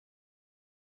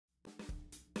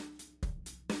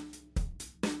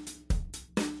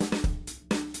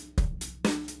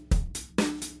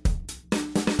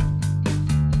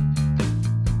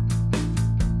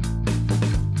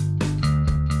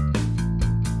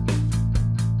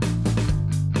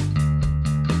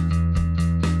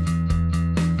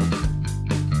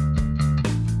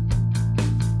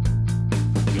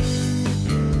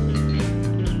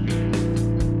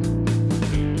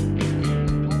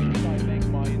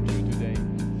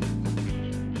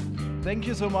Thank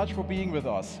you so much for being with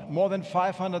us. More than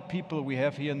 500 people we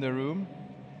have here in the room.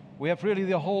 We have really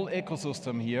the whole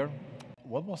ecosystem here.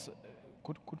 What was,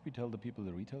 could we tell the people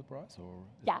the retail price? Or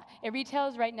yeah, it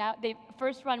retails right now, they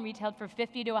first run retailed for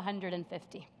 50 to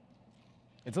 150.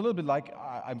 It's a little bit like,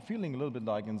 I'm feeling a little bit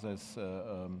like in this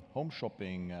home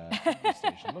shopping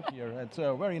station. Look here, it's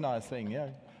a very nice thing, yeah.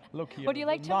 Look here. Would you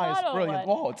like to nice, model brilliant.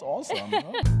 one? Wow, it's awesome.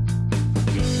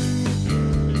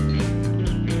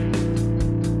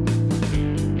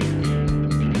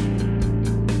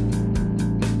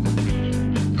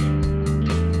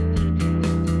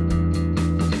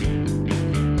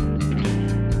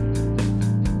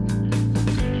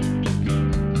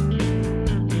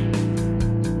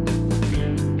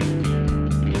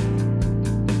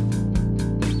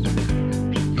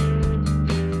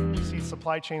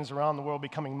 Supply chains around the world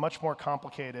becoming much more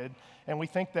complicated, and we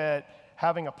think that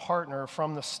having a partner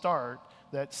from the start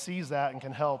that sees that and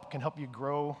can help you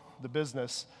grow the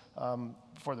business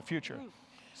for the future.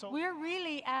 So we're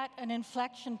really at an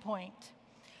inflection point.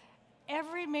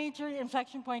 Every major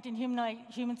inflection point in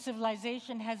human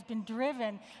civilization has been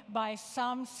driven by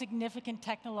some significant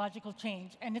technological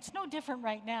change, and it's no different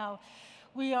right now.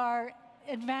 We are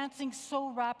advancing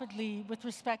so rapidly with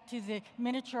respect to the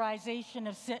miniaturization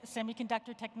of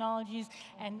semiconductor technologies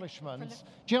and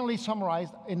generally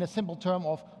summarized in a simple term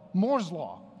of Moore's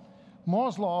law.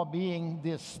 Moore's law being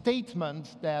the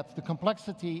statement that the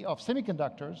complexity of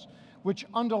semiconductors, which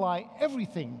underlie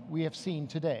everything we have seen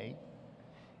today,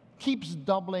 keeps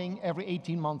doubling every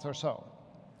 18 months or so.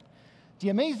 The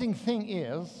amazing thing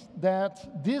is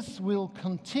that this will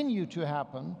continue to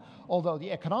happen, although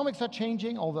the economics are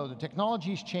changing, although the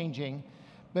technology is changing,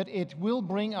 but it will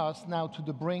bring us now to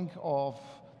the brink of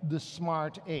the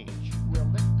smart age.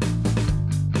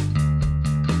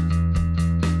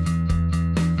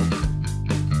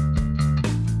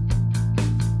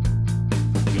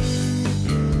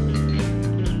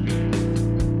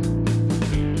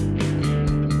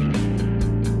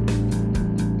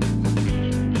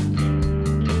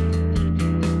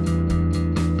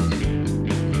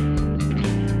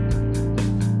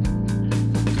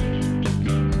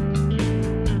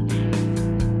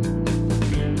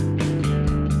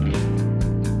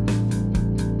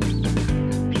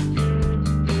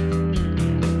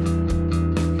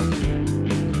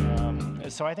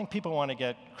 So I think people want to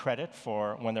get credit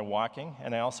for when they're walking,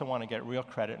 and I also want to get real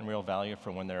credit and real value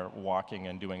for when they're walking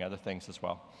and doing other things as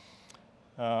well.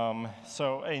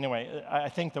 So anyway, I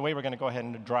think the way we're going to go ahead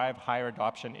and drive higher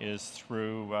adoption is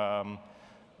through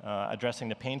addressing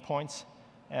the pain points,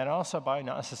 and also by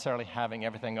not necessarily having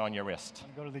everything on your wrist.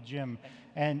 You go to the gym,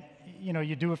 and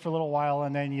you do it for a little while,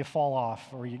 and then you fall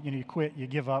off, or you quit, you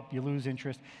give up, you lose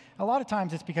interest. A lot of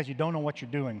times it's because you don't know what you're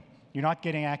doing. You're not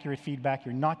getting accurate feedback,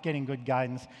 you're not getting good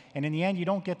guidance, and in the end, you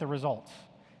don't get the results.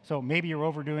 So maybe you're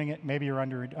overdoing it, maybe you're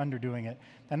underdoing it.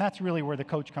 And that's really where the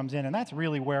coach comes in, and that's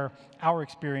really where our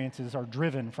experiences are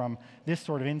driven from this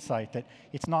sort of insight, that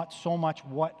it's not so much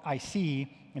what I see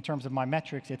in terms of my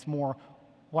metrics, it's more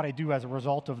what I do as a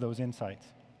result of those insights.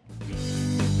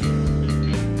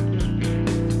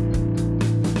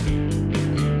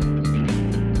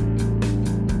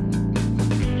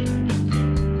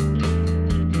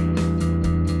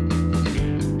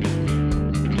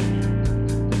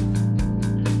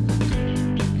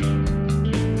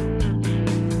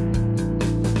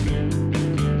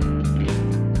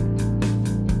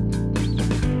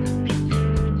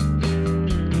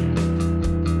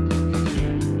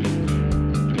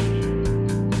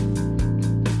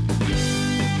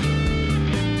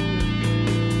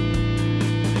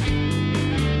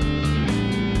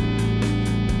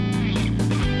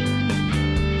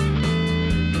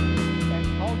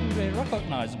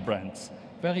 Brands.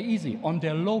 Very easy, on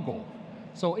their logo.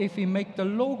 So if we make the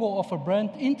logo of a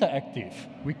brand interactive,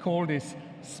 we call this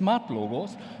smart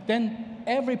logos, then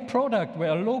every product where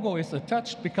a logo is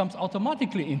attached becomes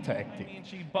automatically interactive. I mean,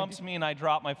 she bumps me and I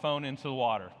drop my phone into the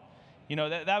water.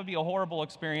 That would be a horrible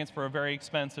experience for a very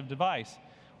expensive device.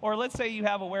 Or let's say you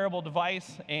have a wearable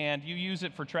device and you use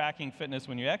it for tracking fitness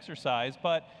when you exercise,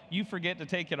 but you forget to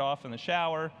take it off in the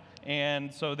shower,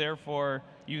 and so therefore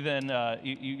you then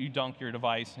you dunk your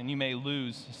device, and you may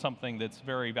lose something that's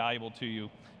very valuable to you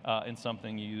in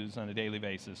something you use on a daily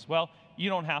basis. Well,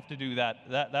 you don't have to do that.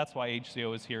 That's why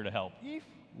HCO is here to help. If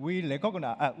we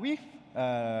recognize,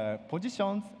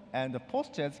 positions and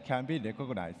postures can be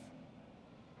recognized,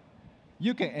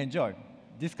 you can enjoy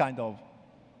this kind of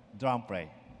drum play.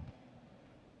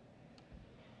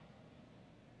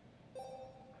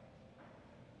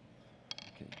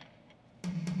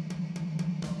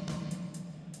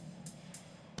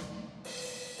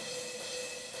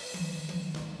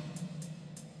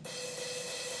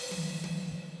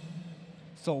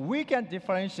 So we can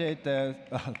differentiate the,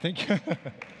 thank you.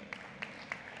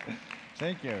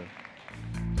 Thank you.